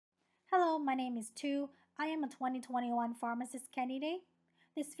Hello, my name is Thu. I am a 2021 Pharmacist Candidate.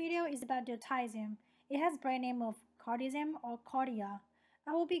 This video is about Diltiazem. It has brand name of Diltiazem or Cardia.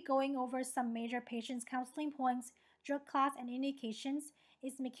 I will be going over some major patients counseling points, drug class and indications,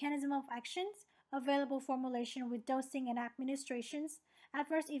 its mechanism of actions, available formulation with dosing and administrations,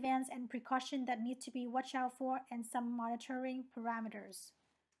 adverse events and precautions that need to be watched out for, and some monitoring parameters.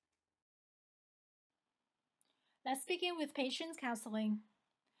 Let's begin with patients counseling.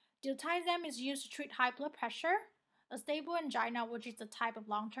 Diltiazem is used to treat high blood pressure, a stable angina, which is a type of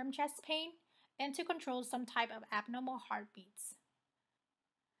long-term chest pain, and to control some type of abnormal heartbeats.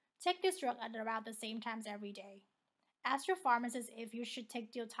 Take this drug at around the same times every day. Ask your pharmacist if you should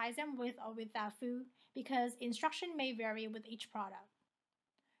take Diltiazem with or without food, because instruction may vary with each product.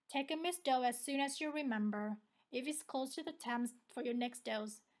 Take a missed dose as soon as you remember. If it's close to the time for your next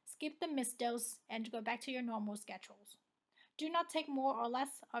dose, skip the missed dose and go back to your normal schedules. Do not take more or less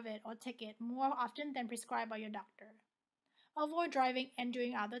of it or take it more often than prescribed by your doctor. Avoid driving and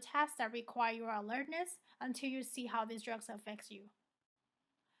doing other tasks that require your alertness until you see how these drugs affect you.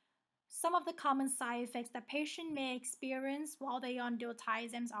 Some of the common side effects that patients may experience while they are on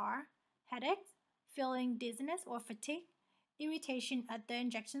Diltiazem are headaches, feeling dizziness or fatigue, irritation at the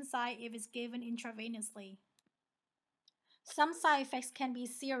injection site if it's given intravenously. Some side effects can be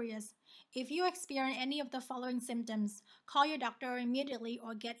serious. If you experience any of the following symptoms, call your doctor immediately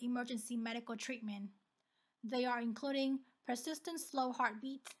or get emergency medical treatment. They are including persistent slow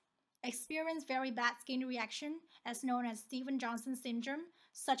heartbeat, experience very bad skin reaction as known as Stevens-Johnson syndrome,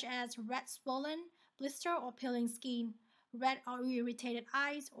 such as red swollen, blister or peeling skin, red or irritated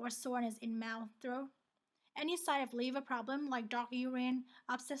eyes or soreness in mouth, throat. Any sign of liver problem like dark urine,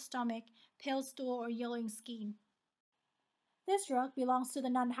 upset stomach, pale stool or yellowing skin. This drug belongs to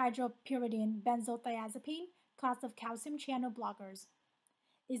the non-dihydropyridine benzodiazepine class of calcium channel blockers.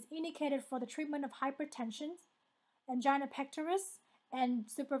 It is indicated for the treatment of hypertension, angina pectoris, and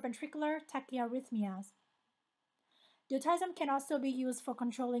supraventricular tachyarrhythmias. Diltiazem can also be used for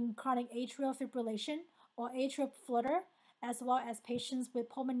controlling chronic atrial fibrillation or atrial flutter, as well as patients with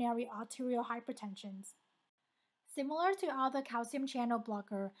pulmonary arterial hypertension. Similar to other calcium channel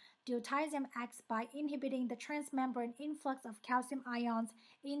blocker, Diltiazem acts by inhibiting the transmembrane influx of calcium ions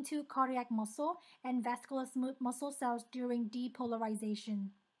into cardiac muscle and vascular smooth muscle cells during depolarization.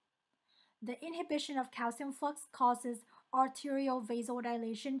 The inhibition of calcium flux causes arterial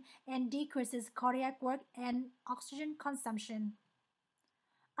vasodilation and decreases cardiac work and oxygen consumption.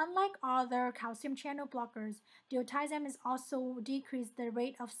 Unlike other calcium channel blockers, Diltiazem is also decreases the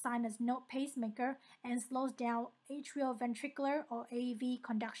rate of sinus node pacemaker and slows down atrioventricular or AV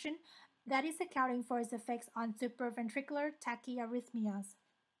conduction, that is accounting for its effects on supraventricular tachyarrhythmias.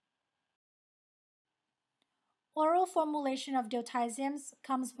 Oral formulation of Diltiazem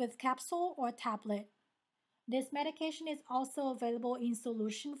comes with capsule or tablet. This medication is also available in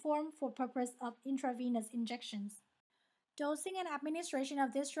solution form for purpose of intravenous injections. Dosing and administration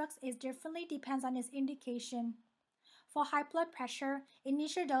of these drugs is differently depends on its indication. For high blood pressure,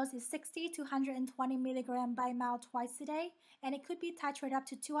 initial dose is 60 to 120 mg by ml twice a day, and it could be titrated up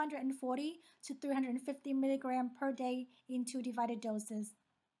to 240 to 350 mg per day in 2 divided doses.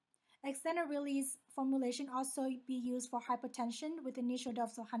 Extended release formulation also be used for hypertension with initial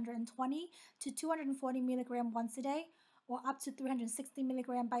dose of 120 to 240 mg once a day, or up to 360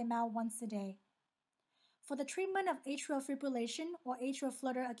 mg by ml once a day. For the treatment of atrial fibrillation or atrial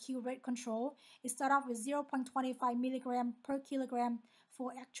flutter acute rate control, it starts off with 0.25 mg per kilogram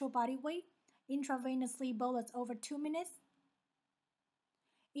for actual body weight, intravenously bolus over 2 minutes.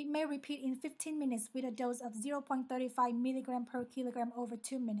 It may repeat in 15 minutes with a dose of 0.35 mg per kilogram over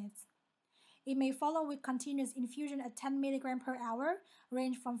 2 minutes. It may follow with continuous infusion at 10 mg per hour,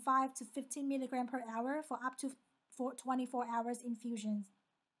 range from 5 to 15 mg per hour for up to 24 hours infusions.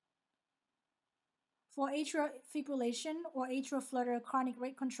 For atrial fibrillation or atrial flutter chronic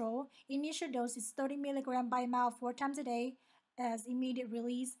rate control, initial dose is 30 mg by ml 4 times a day as immediate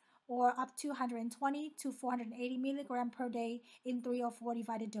release, or up to 120 to 480 mg per day in 3 or 4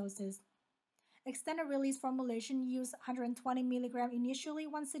 divided doses. Extended release formulation use 120 mg initially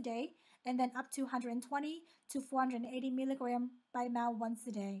once a day, and then up to 120 to 480 mg by ml once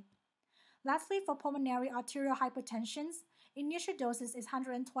a day. Lastly, for pulmonary arterial hypertension, initial doses is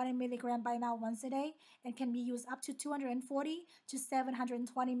 120 mg by ml once a day and can be used up to 240 to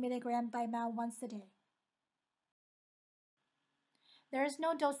 720 mg by ml once a day. There is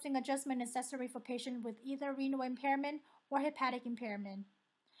no dosing adjustment necessary for patients with either renal impairment or hepatic impairment.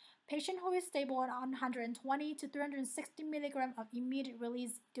 Patient who is stable on 120 to 360 mg of immediate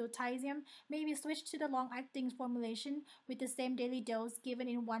release diltiazem may be switched to the long-acting formulation with the same daily dose given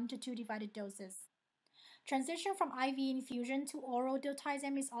in 1 to 2 divided doses. Transition from IV infusion to oral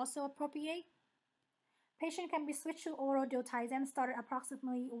diltiazem is also appropriate. Patient can be switched to oral diltiazem started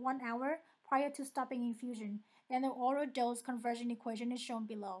approximately 1 hour prior to stopping infusion, and the oral dose conversion equation is shown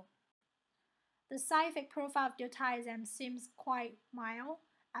below. The side effect profile of diltiazem seems quite mild.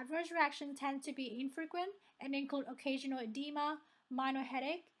 Adverse reactions tend to be infrequent and include occasional edema, minor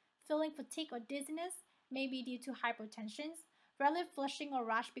headache, feeling fatigue or dizziness, maybe due to hypotension, rarely flushing or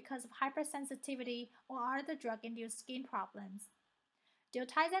rash because of hypersensitivity or other drug-induced skin problems.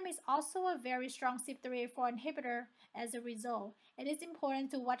 Diltiazem is also a very strong CYP3A4 inhibitor. As a result, it is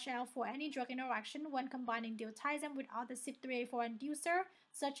important to watch out for any drug interaction when combining diltiazem with other CYP3A4 inducer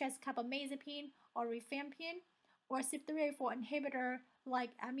such as carbamazepine or rifampin, or CYP3A4 inhibitor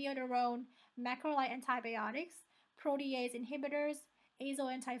like amiodarone, macrolide antibiotics, protease inhibitors,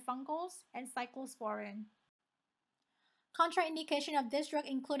 azole antifungals, and cyclosporin. Contraindication of this drug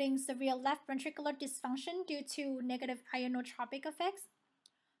including severe left ventricular dysfunction due to negative ionotropic effects,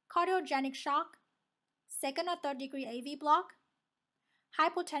 cardiogenic shock, second or third degree AV block,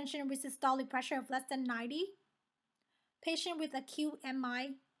 hypotension with systolic pressure of less than 90, patient with acute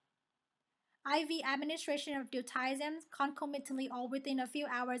MI, IV administration of diltiazem concomitantly or within a few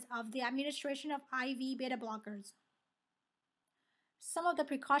hours of the administration of IV beta blockers. Some of the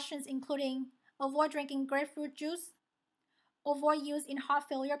precautions including avoid drinking grapefruit juice, avoid use in heart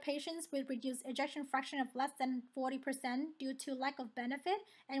failure patients with reduced ejection fraction of less than 40% due to lack of benefit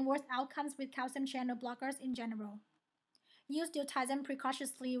and worse outcomes with calcium channel blockers in general. Use diltiazem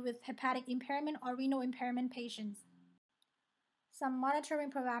precautiously with hepatic impairment or renal impairment patients. Some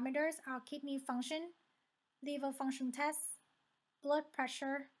monitoring parameters are kidney function, liver function tests, blood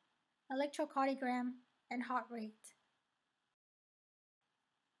pressure, electrocardiogram, and heart rate.